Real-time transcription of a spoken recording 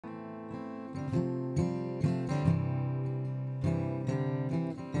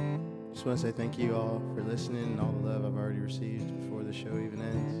Just want to say thank you all for listening and all the love I've already received before the show even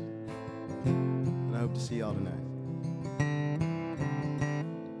ends. And I hope to see y'all tonight.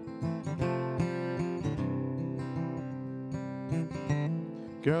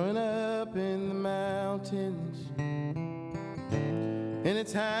 Growing up in the mountains, in a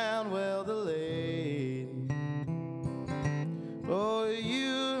town well delayed. Oh, you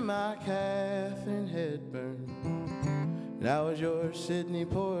were my Catherine Hepburn, and I was your Sidney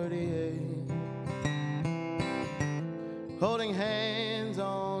Poitier. Holding hands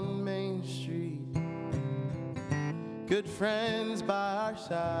on Main Street, good friends by our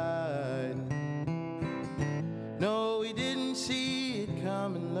side. No, we didn't see it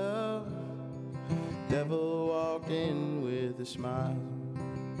coming, love. Devil walked in with a smile.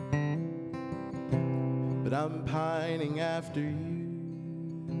 But I'm pining after you.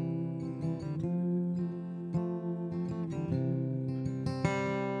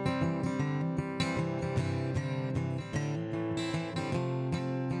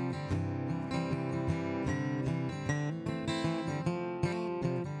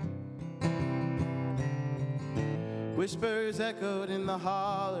 Whispers echoed in the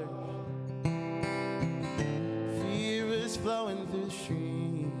hollers. Fear was flowing through the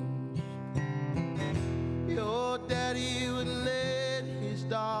streams. Your daddy wouldn't let his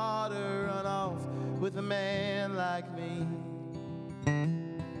daughter run off with a man like me.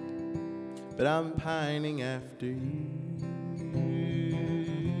 But I'm pining after you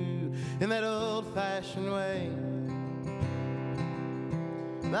in that old-fashioned way,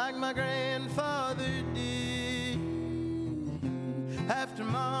 like my grandfather did. After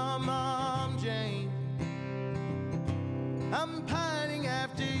Mom Jane, I'm pining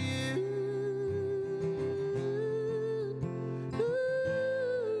after you.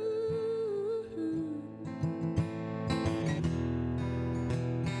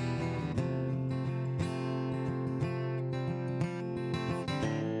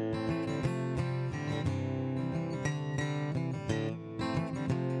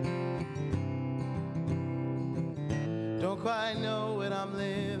 Don't quite know what I'm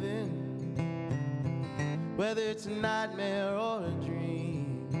living, whether it's a nightmare or a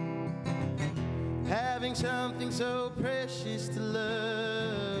dream. Having something so precious to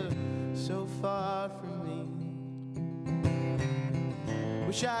love so far from me.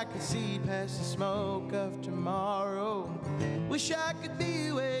 Wish I could see past the smoke of tomorrow. Wish I could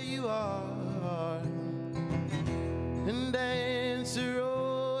be where you are and answer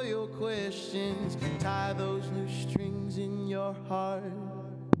all your questions. Tie those loose strings in your heart.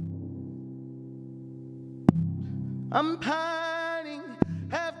 I'm pining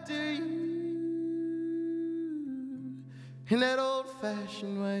after you in that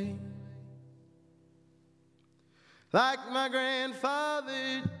old-fashioned way, like my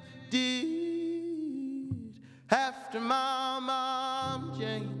grandfather did after my Mom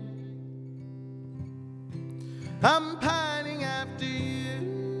Jane. I'm pining